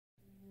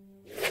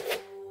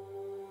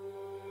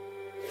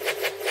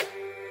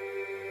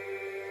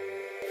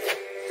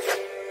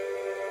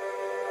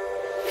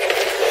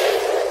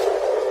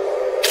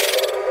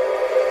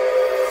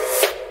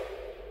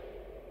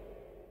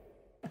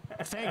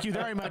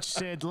you very much,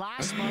 Sid.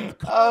 Last month,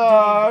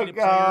 oh God,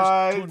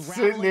 God,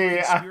 Sydney,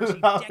 I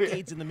love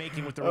decades it. in the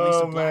making with the release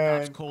of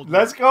Black Ops Cold War.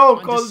 Let's go,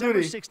 On Call of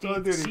Duty.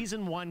 December 16th,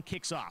 Season 1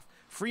 kicks off.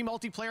 Free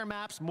multiplayer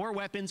maps, more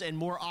weapons, and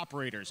more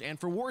operators. And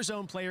for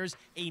Warzone players,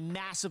 a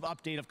massive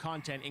update of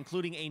content,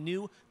 including a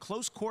new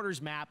close quarters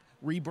map,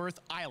 Rebirth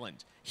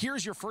Island.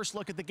 Here's your first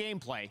look at the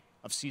gameplay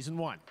of Season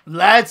 1.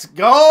 Let's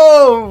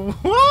go!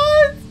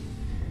 What?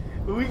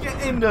 We get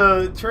in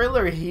the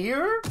trailer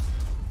here?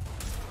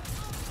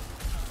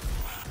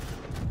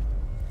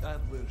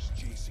 Adler's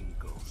chasing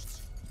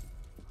ghosts.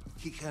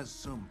 He has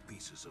some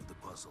pieces of the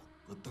puzzle,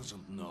 but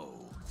doesn't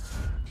know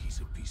he's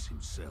a piece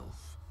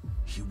himself.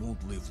 He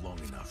won't live long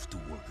enough to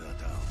work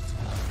that out.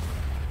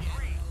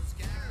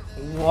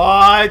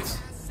 What?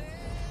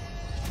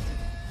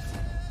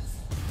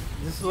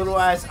 This little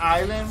ass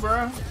island,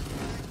 bro?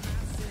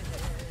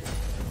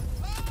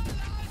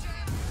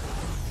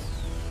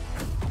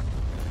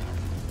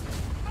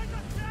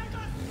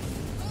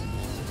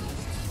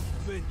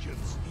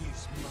 Vengeance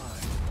is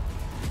mine.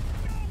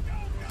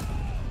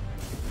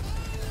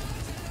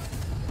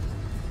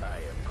 I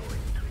am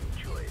going to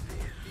enjoy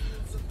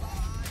this.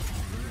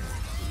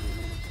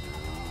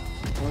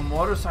 Oh,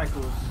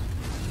 motorcycles.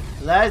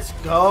 Let's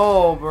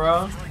go,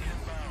 bro.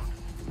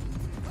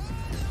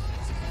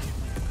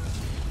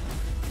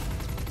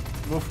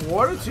 With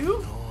water too?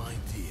 No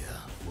idea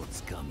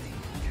what's coming.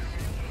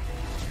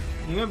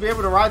 You gonna be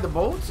able to ride the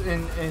boats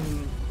and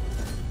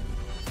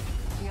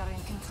We are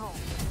in control.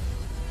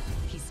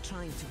 He's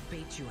trying to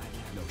bait you,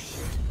 Adler. No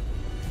shit.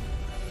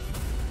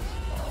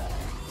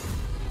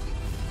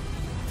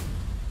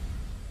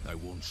 I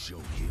won't show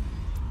him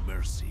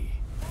mercy.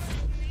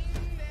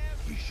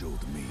 He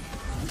showed me.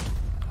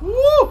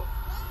 woo!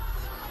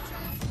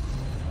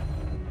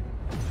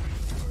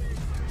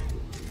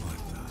 What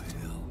the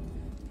hell?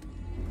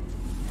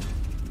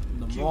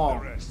 The Kill mall.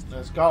 the rest.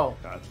 Let's go.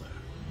 Adler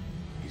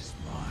is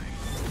mine.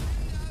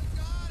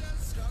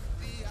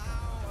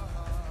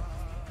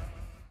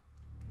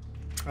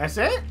 That's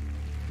it?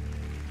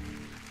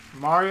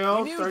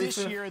 Mario We knew this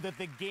 36. year that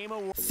the Game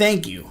Awards...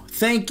 Thank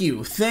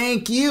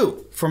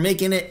you for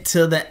making it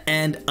to the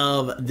end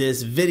of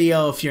this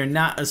video. If you're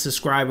not a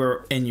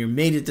subscriber and you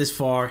made it this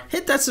far,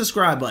 hit that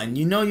subscribe button.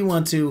 You know you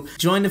want to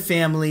join the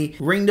family,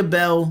 ring the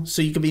bell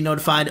so you can be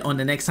notified on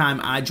the next time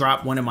I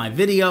drop one of my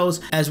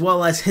videos, as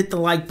well as hit the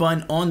like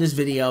button on this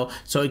video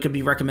so it could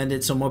be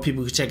recommended so more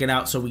people can check it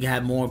out, so we can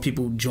have more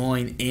people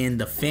join in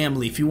the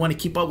family. If you want to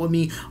keep up with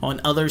me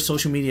on other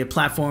social media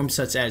platforms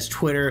such as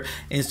Twitter,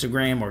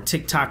 Instagram, or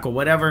TikTok or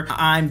whatever,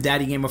 I'm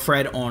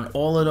DaddyGamerFred on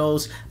all of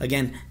those.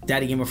 Again,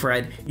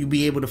 DaddyGamerFred. You'll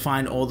be able to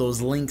find all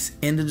those links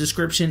in the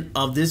description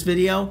of this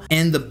video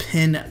and the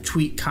pinned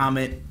tweet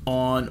comment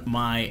on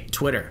my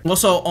Twitter.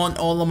 Also, on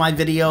all of my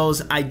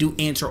videos, I do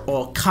answer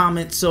all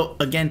comments. So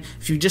again,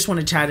 if you just want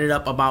to chat it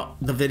up about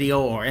the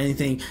video or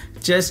anything,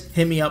 just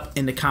hit me up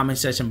in the comment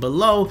section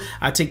below.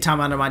 I take time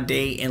out of my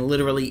day and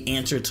literally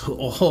answer to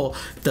all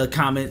the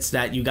comments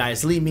that you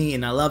guys leave me,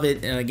 and I love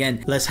it. And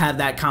again, let's have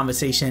that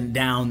conversation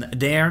down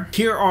there.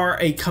 Here are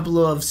a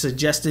couple of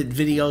suggested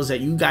videos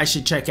that you guys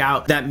should check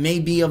out that may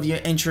be of your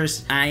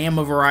interest. I am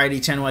a variety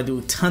channel. I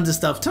do tons of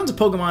stuff, tons of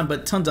Pokemon,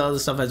 but tons of other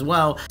stuff as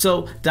well.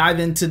 So dive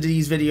into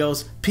these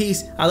videos.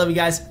 Peace. I love you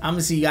guys. I'm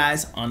gonna see you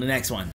guys on the next one.